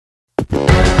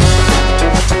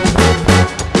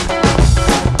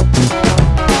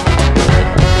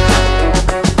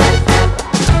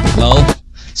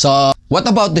So, what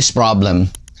about this problem?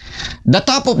 The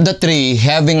top of the tree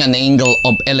having an angle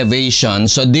of elevation,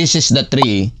 so this is the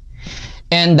tree,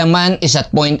 and the man is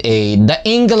at point A. The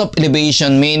angle of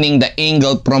elevation, meaning the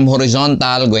angle from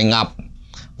horizontal going up.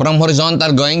 From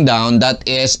horizontal going down, that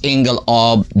is angle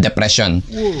of depression.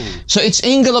 So its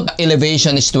angle of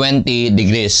elevation is 20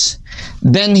 degrees.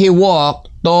 Then he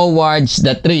walked towards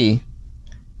the tree,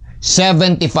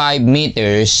 75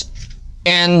 meters.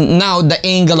 And now the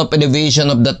angle of elevation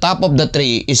of the top of the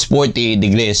tree is 40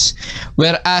 degrees.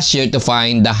 We're asked here to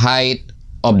find the height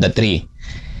of the tree.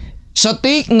 So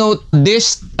take note,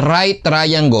 this right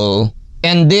triangle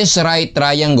and this right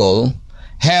triangle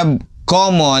have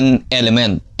common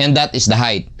element, and that is the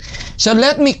height. So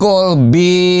let me call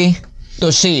B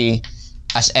to C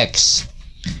as X.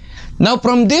 Now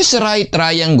from this right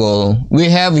triangle,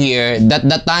 we have here that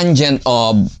the tangent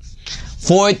of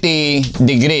 40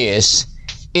 degrees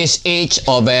is H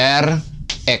over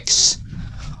X.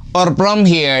 Or from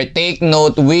here, take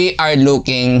note, we are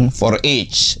looking for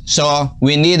H. So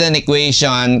we need an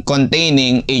equation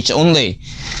containing H only.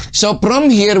 So from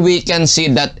here, we can see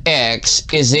that X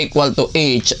is equal to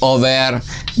H over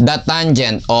the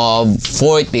tangent of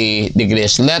 40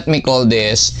 degrees. Let me call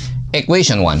this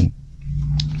equation 1.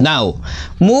 Now,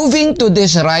 moving to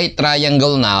this right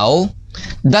triangle now,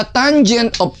 the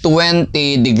tangent of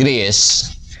 20 degrees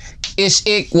is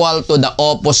equal to the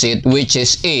opposite, which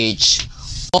is H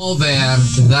over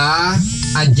the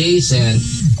adjacent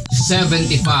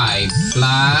 75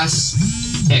 plus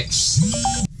X.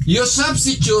 You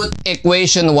substitute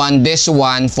equation 1, this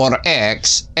one, for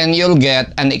X, and you'll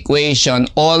get an equation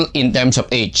all in terms of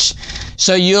H.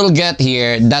 So you'll get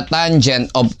here the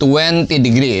tangent of 20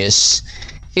 degrees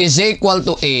is equal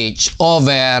to H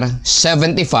over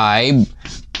 75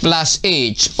 plus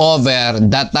H over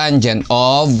the tangent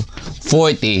of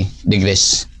 40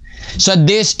 degrees. So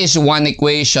this is one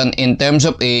equation in terms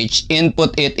of H.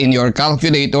 Input it in your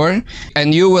calculator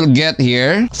and you will get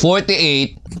here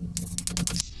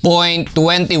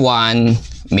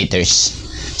 48.21 meters.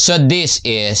 So this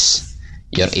is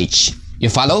your H. You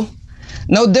follow?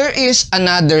 Now there is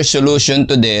another solution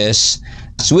to this,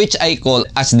 which I call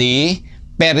as the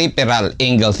peripheral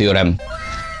angle theorem.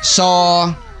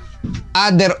 So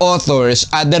other authors,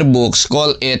 other books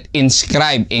call it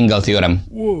inscribed angle theorem.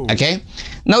 Okay?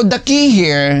 Now the key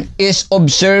here is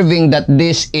observing that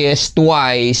this is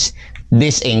twice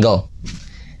this angle.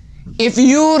 If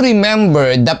you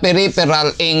remember the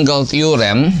peripheral angle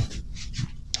theorem,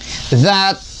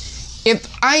 that if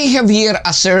I have here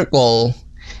a circle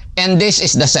and this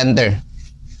is the center.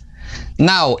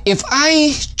 Now, if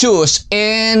I choose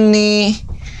any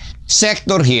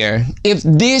sector here, if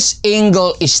this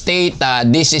angle is theta,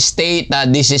 this is theta,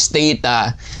 this is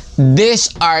theta, this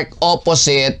arc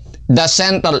opposite the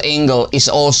central angle is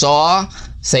also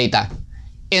theta.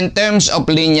 In terms of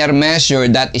linear measure,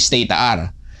 that is theta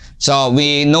r. So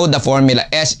we know the formula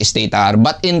S is theta r.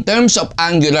 But in terms of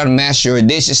angular measure,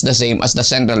 this is the same as the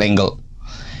central angle.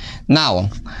 Now,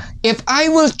 if I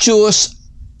will choose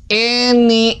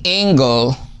any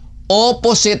angle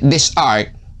opposite this arc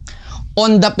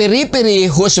on the periphery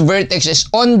whose vertex is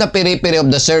on the periphery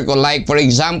of the circle, like for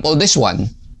example this one.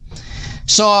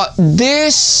 So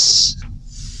this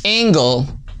angle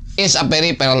is a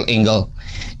peripheral angle.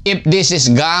 If this is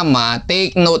gamma,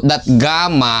 take note that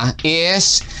gamma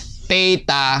is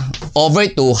theta over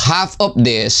 2, half of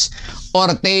this, or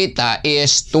theta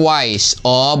is twice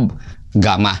of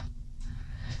gamma.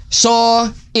 So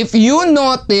if you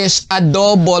notice a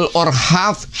double or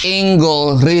half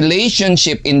angle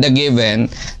relationship in the given,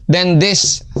 then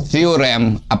this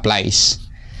theorem applies.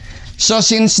 So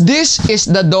since this is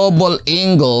the double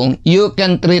angle, you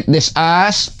can treat this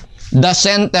as the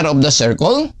center of the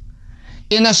circle.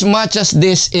 In as much as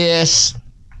this is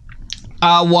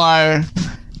our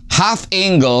half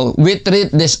angle, we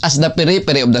treat this as the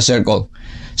periphery of the circle.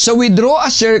 So we draw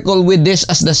a circle with this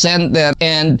as the center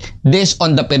and this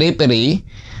on the periphery.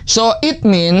 So it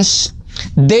means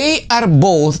they are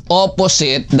both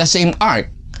opposite the same arc,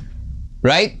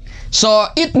 right? So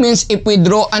it means if we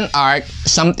draw an arc,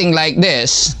 something like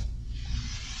this,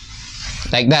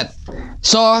 like that.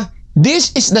 So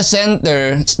this is the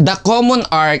center, the common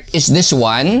arc is this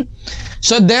one.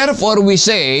 So therefore we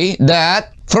say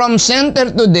that from center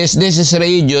to this is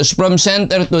radius. From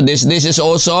center to this is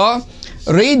also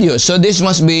radius. So this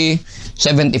must be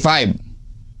 75,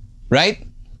 right?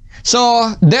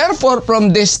 So therefore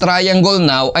from this triangle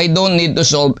now, I don't need to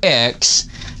solve X.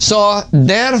 So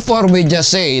therefore we just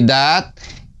say that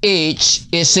H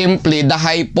is simply the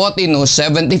hypotenuse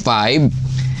 75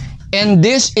 And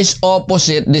this is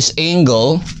opposite this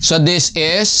angle. So this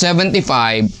is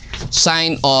 75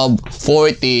 sine of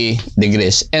 40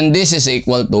 degrees. And this is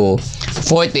equal to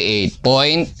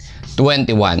 48.21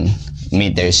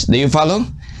 meters. Do you follow?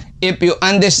 If you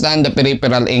understand the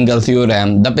peripheral angle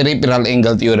theorem, the peripheral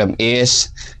angle theorem is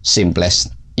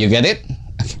simplest. You get it?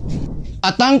 Okay.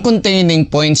 A tank containing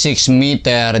 0.6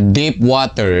 meter deep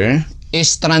water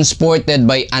is transported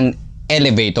by an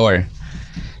elevator.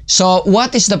 So,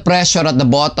 what is the pressure at the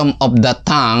bottom of the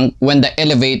tank when the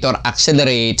elevator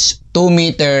accelerates 2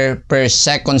 meters per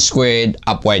second squared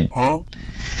upward?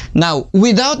 Now,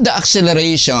 without the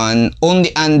acceleration,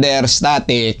 only under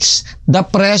statics, the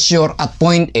pressure at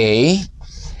point A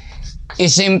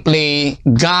is simply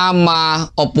gamma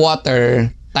of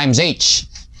water times h,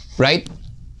 right?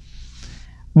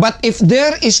 But if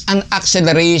there is an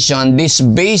acceleration, this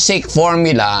basic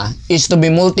formula is to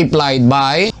be multiplied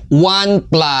by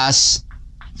 1 plus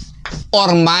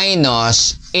or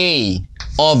minus A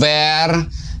over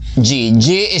G.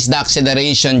 G is the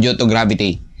acceleration due to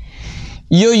gravity.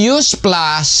 You use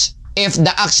plus if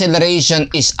the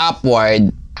acceleration is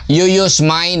upward. You use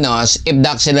minus if the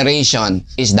acceleration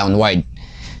is downward.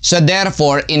 So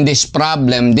therefore, in this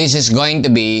problem, this is going to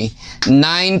be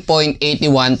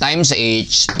 9.81 times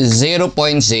h,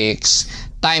 0.6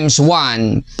 times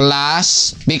 1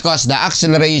 plus, because the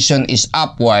acceleration is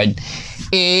upward,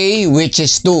 a, which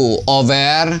is 2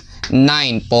 over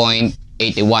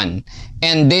 9.81.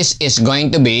 And this is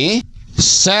going to be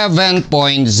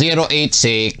 7.086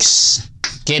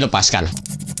 kilopascal.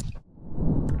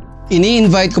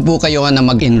 Ini-invite ko po kayo na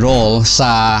mag-enroll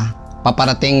sa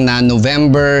paparating na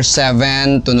November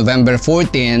 7 to November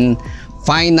 14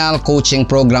 final coaching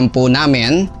program po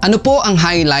namin. Ano po ang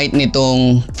highlight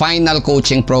nitong final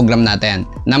coaching program natin?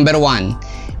 Number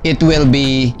 1, it will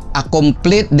be a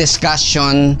complete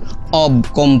discussion of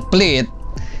complete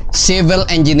Civil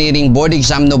Engineering Board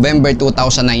Exam November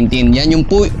 2019. Yan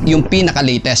yung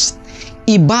pinaka-latest.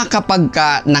 Iba kapag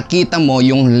ka nakita mo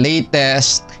yung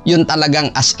latest, yung talagang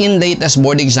as in latest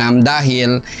board exam,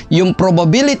 dahil yung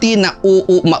probability na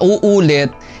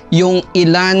mauulit yung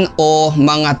ilan o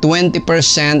mga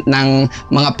 20% ng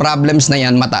mga problems na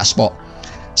yan, mataas po.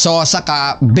 So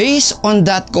saka based on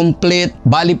that complete,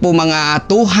 bali po mga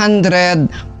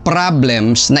 200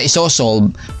 problems na isosolve,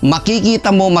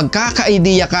 makikita mo,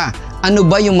 magkaka-idea ka ano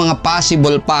ba yung mga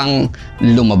possible pang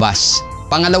lumabas.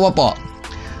 Pangalawa po,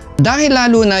 dahil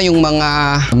lalo na yung mga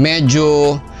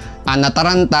medyo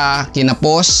nataranta,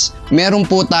 kinapos, meron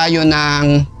po tayo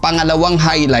ng pangalawang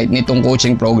highlight nitong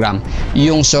coaching program,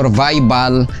 yung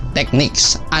survival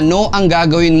techniques. Ano ang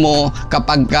gagawin mo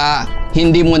kapag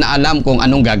hindi mo na alam kung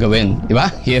anong gagawin? Di ba?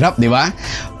 Hirap, di ba?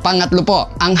 Pangatlo po,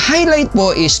 ang highlight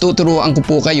po is tuturuan ko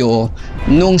po kayo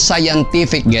nung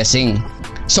scientific guessing.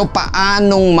 So,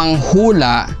 paanong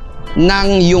manghula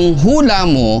nang yung hula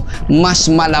mo mas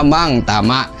malamang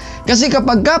tama? Kasi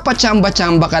kapag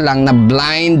patsamba-tsamba ka lang na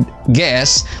blind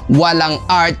guess, walang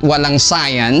art, walang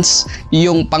science,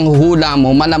 yung panghuhula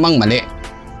mo malamang mali.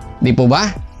 Di po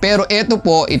ba? Pero ito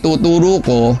po, ituturo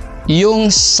ko yung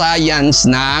science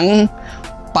ng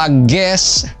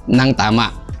pag-guess ng tama.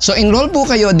 So enroll po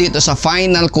kayo dito sa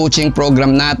final coaching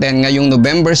program natin ngayong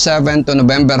November 7 to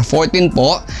November 14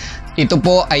 po. Ito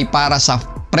po ay para sa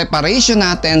preparation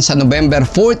natin sa November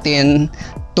 14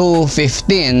 to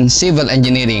 15 Civil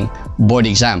Engineering Board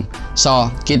Exam. So,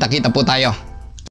 kita-kita po tayo.